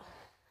about.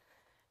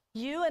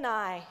 You and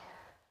I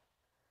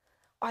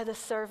are the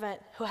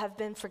servant who have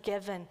been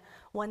forgiven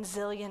 $1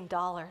 zillion.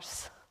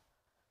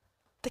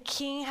 The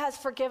king has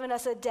forgiven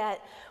us a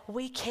debt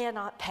we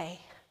cannot pay.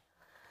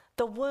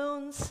 The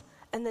wounds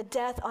and the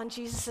death on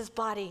Jesus'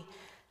 body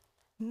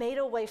made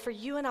a way for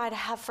you and I to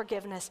have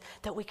forgiveness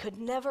that we could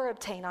never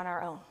obtain on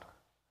our own.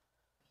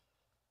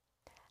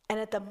 And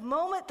at the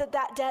moment that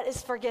that debt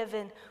is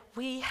forgiven,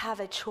 we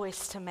have a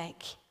choice to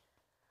make.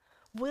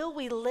 Will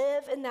we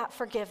live in that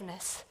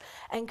forgiveness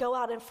and go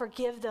out and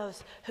forgive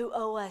those who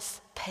owe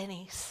us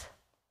pennies?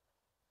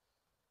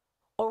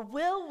 Or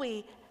will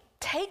we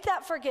take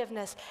that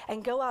forgiveness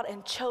and go out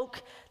and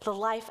choke the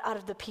life out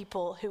of the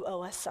people who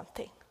owe us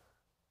something?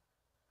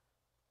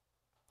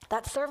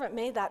 That servant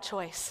made that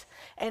choice.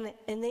 And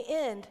in the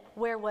end,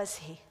 where was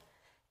he?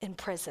 In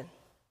prison.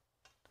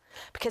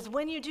 Because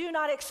when you do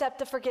not accept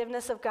the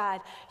forgiveness of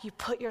God, you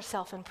put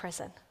yourself in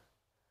prison.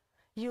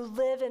 You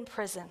live in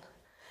prison.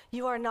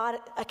 You are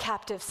not a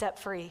captive set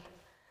free.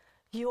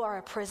 You are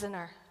a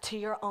prisoner to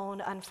your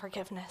own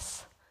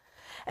unforgiveness.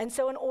 And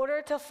so in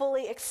order to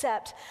fully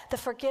accept the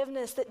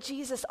forgiveness that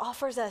Jesus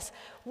offers us,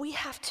 we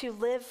have to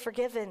live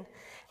forgiven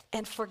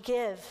and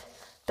forgive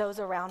those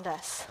around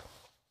us.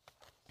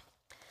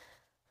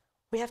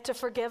 We have to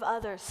forgive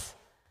others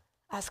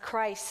as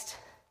Christ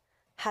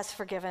has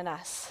forgiven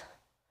us.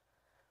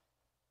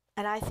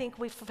 And I think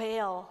we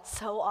fail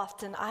so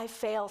often. I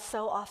fail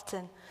so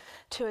often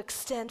to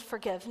extend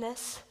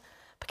forgiveness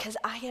because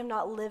I am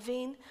not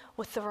living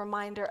with the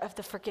reminder of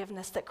the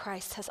forgiveness that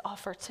Christ has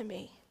offered to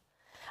me.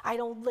 I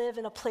don't live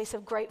in a place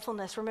of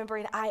gratefulness,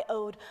 remembering I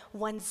owed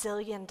 $1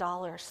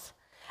 zillion.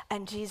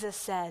 And Jesus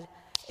said,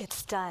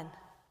 it's done.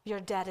 Your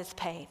debt is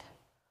paid.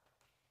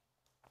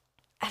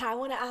 And I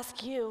want to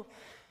ask you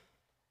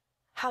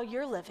how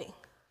you're living.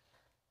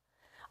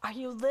 Are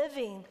you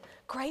living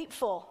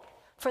grateful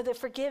for the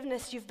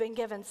forgiveness you've been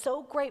given?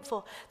 So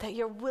grateful that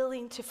you're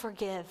willing to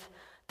forgive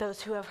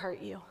those who have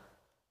hurt you.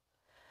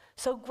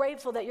 So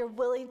grateful that you're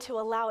willing to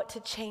allow it to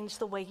change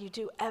the way you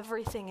do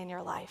everything in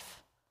your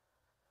life.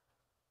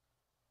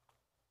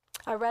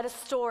 I read a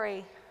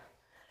story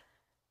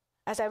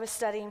as I was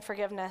studying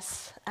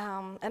forgiveness,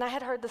 and I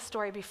had heard the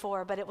story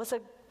before, but it was a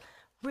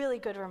really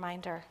good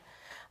reminder.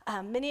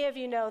 Many of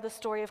you know the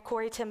story of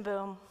Corrie ten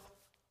Boom,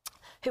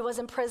 who was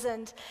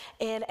imprisoned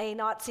in a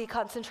Nazi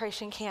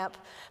concentration camp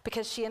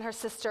because she and her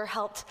sister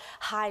helped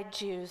hide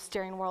Jews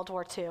during World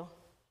War II.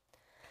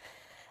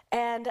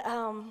 And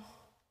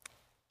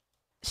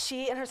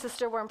she and her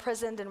sister were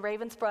imprisoned in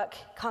Ravensbrück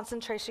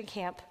concentration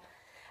camp,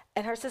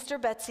 and her sister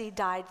Betsy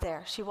died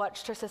there. She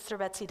watched her sister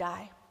Betsy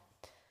die.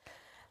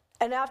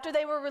 And after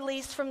they were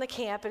released from the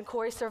camp and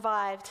Corrie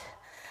survived,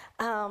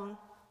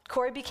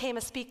 Corrie became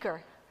a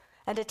speaker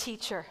and a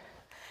teacher.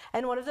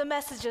 And one of the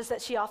messages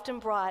that she often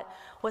brought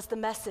was the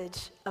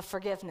message of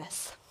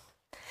forgiveness.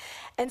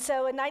 And so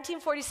in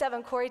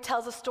 1947, Corrie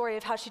tells a story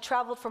of how she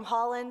traveled from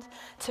Holland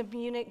to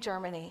Munich,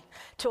 Germany,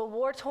 to a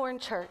war-torn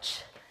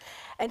church.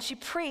 And she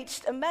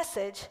preached a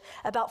message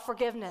about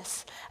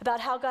forgiveness, about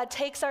how God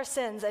takes our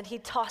sins and he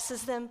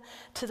tosses them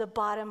to the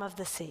bottom of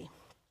the sea.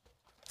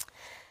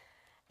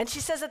 And she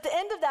says at the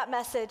end of that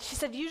message, she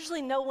said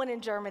usually no one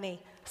in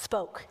Germany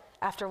spoke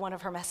after one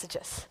of her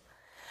messages.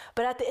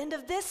 But at the end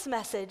of this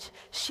message,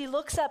 she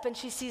looks up and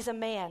she sees a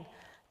man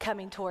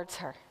coming towards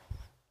her.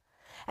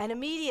 And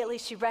immediately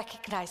she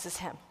recognizes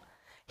him.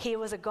 He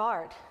was a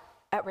guard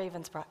at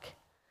Ravensbrück.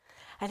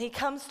 And he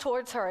comes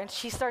towards her and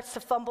she starts to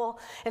fumble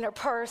in her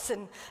purse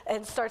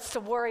and starts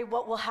to worry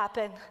what will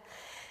happen.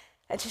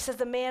 And she says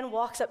the man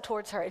walks up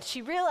towards her and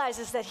she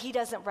realizes that he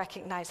doesn't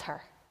recognize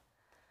her.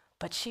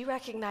 But she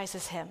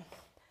recognizes him.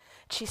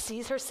 She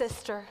sees her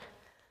sister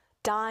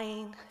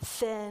dying,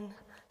 thin,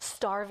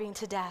 starving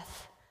to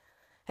death.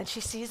 And she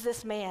sees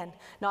this man,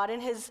 not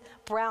in his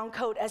brown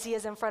coat as he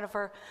is in front of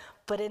her,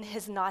 but in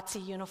his Nazi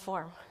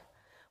uniform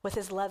with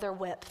his leather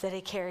whip that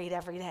he carried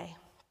every day.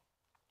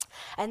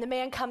 And the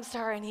man comes to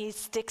her and he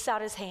sticks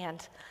out his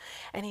hand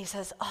and he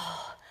says,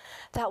 "Oh,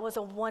 that was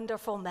a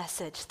wonderful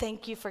message.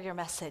 Thank you for your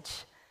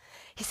message."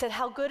 He said,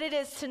 "How good it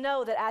is to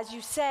know that as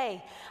you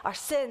say, our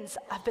sins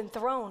have been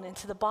thrown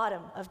into the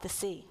bottom of the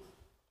sea."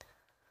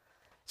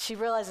 She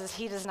realizes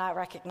he does not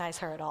recognize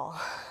her at all.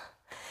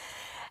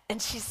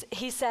 And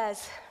he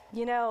says,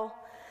 "You know,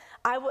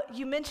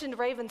 you mentioned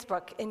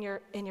Ravensbrück in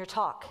your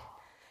talk."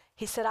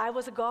 He said, "I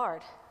was a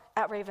guard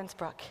at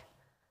Ravensbrück."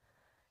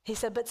 He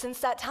said, "But since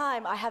that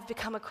time, I have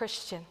become a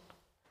Christian."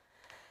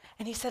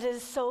 And he said, "It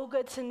is so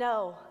good to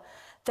know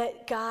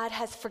that God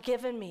has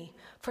forgiven me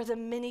for the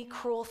many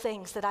cruel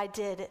things that I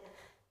did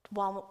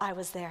while I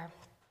was there."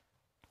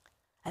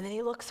 And then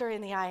he looks her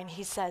in the eye and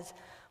he says,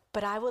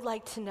 "But I would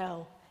like to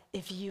know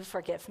if you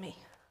forgive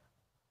me."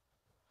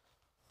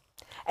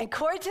 And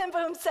Corrie ten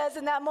Boom says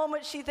in that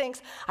moment, she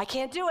thinks, I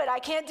can't do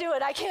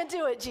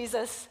it,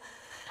 Jesus.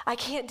 I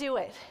can't do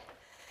it.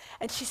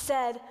 And she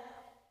said,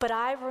 "But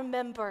I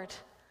remembered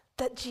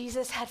that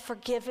Jesus had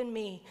forgiven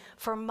me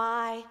for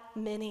my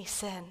many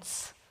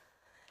sins."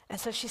 And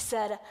so she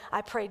said,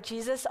 "I prayed,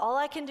 Jesus, all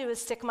I can do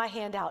is stick my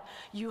hand out.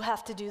 You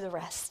have to do the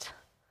rest."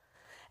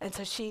 And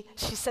so she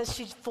says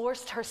she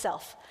forced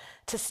herself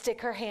to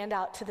stick her hand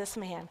out to this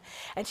man.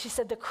 And she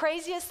said the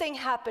craziest thing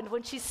happened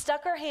when she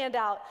stuck her hand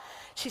out.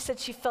 She said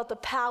she felt the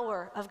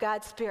power of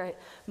God's Spirit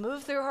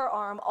move through her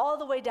arm all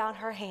the way down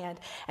her hand.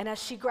 And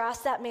as she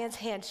grasped that man's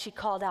hand, she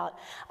called out,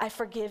 "I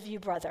forgive you,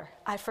 brother.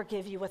 I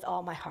forgive you with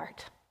all my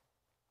heart."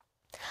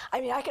 I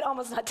mean, I could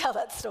almost not tell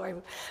that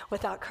story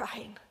without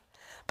crying.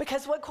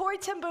 Because what Corrie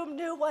ten Boom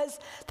knew was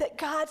that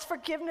God's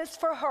forgiveness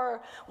for her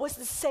was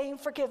the same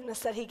forgiveness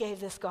that he gave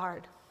this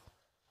guard.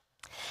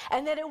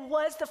 And that it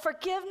was the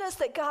forgiveness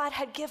that God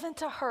had given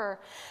to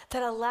her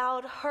that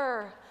allowed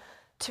her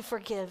to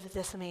forgive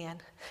this man.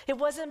 It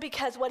wasn't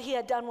because what he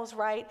had done was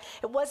right.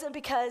 It wasn't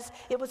because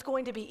it was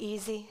going to be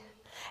easy.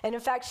 And in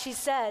fact, she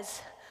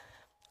says,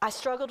 I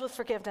struggled with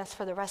forgiveness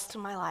for the rest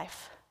of my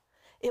life.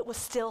 It was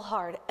still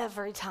hard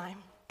every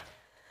time.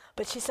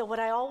 But she said, what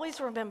I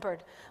always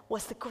remembered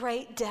was the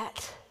great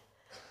debt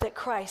that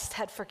Christ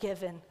had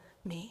forgiven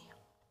me.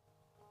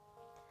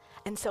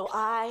 And so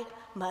I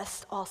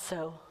must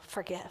also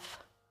forgive.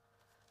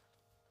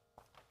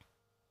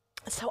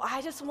 So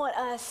I just want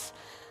us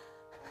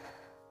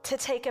to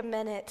take a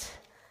minute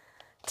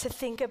to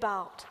think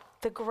about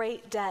the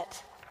great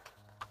debt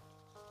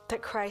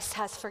that Christ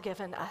has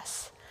forgiven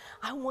us.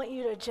 I want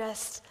you to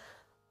just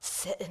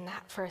sit in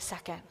that for a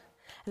second.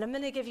 And I'm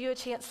going to give you a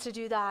chance to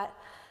do that.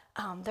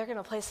 They're going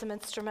to play some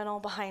instrumental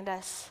behind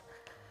us.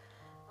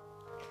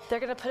 They're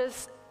going to put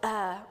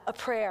a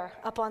prayer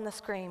up on the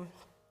screen.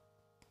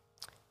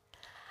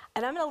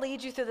 And I'm going to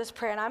lead you through this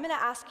prayer. And I'm going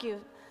to ask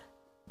you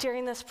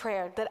during this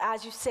prayer that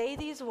as you say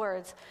these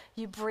words,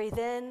 you breathe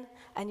in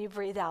and you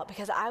breathe out.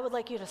 Because I would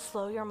like you to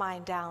slow your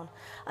mind down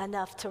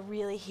enough to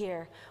really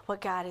hear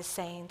what God is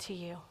saying to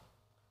you.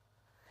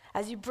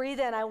 As you breathe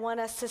in, I want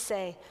us to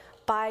say,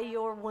 by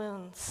your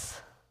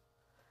wounds.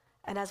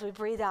 And as we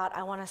breathe out,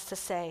 I want us to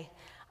say,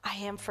 I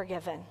am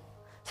forgiven.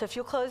 So if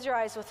you'll close your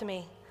eyes with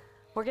me,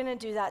 we're going to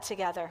do that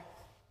together.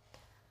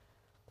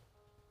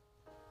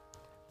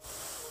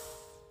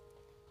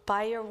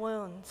 By your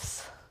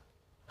wounds,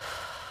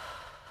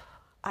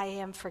 I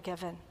am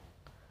forgiven.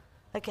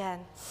 Again,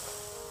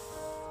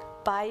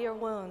 by your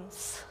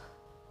wounds,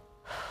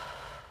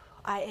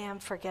 I am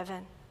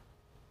forgiven.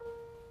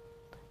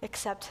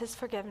 Accept his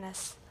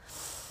forgiveness.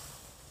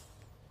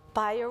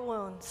 By your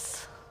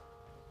wounds,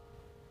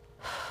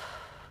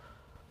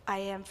 I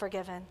am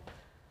forgiven.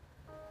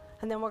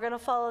 And then we're going to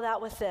follow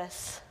that with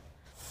this.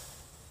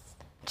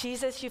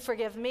 Jesus, you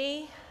forgive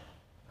me.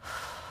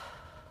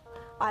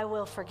 I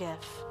will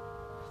forgive.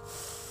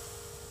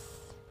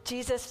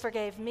 Jesus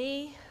forgave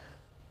me.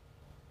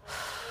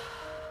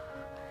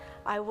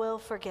 I will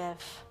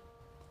forgive.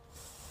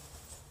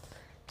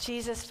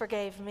 Jesus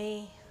forgave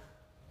me.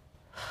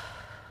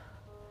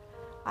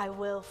 I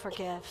will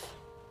forgive.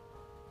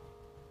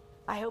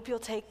 I hope you'll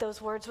take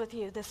those words with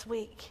you this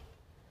week.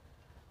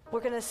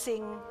 We're going to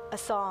sing a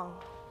song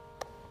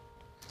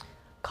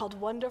called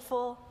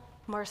Wonderful,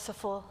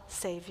 Merciful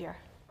Savior,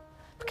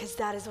 because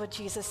that is what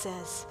Jesus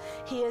is.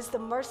 He is the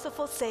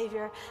merciful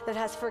Savior that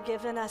has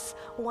forgiven us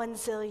 $1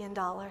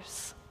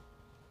 zillion.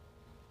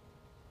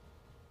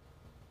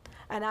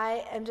 And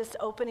I am just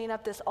opening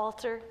up this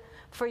altar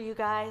for you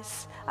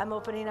guys. I'm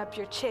opening up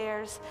your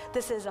chairs.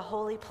 This is a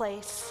holy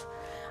place.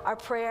 Our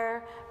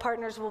prayer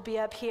partners will be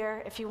up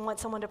here if you want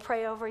someone to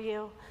pray over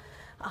you.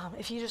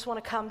 If you just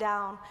want to come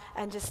down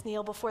and just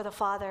kneel before the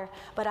Father.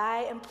 But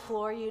I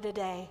implore you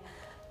today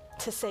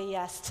to say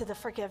yes to the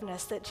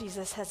forgiveness that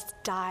Jesus has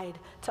died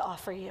to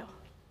offer you.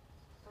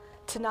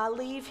 To not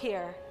leave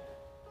here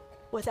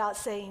without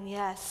saying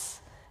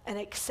yes and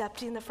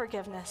accepting the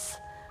forgiveness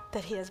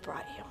that he has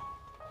brought you.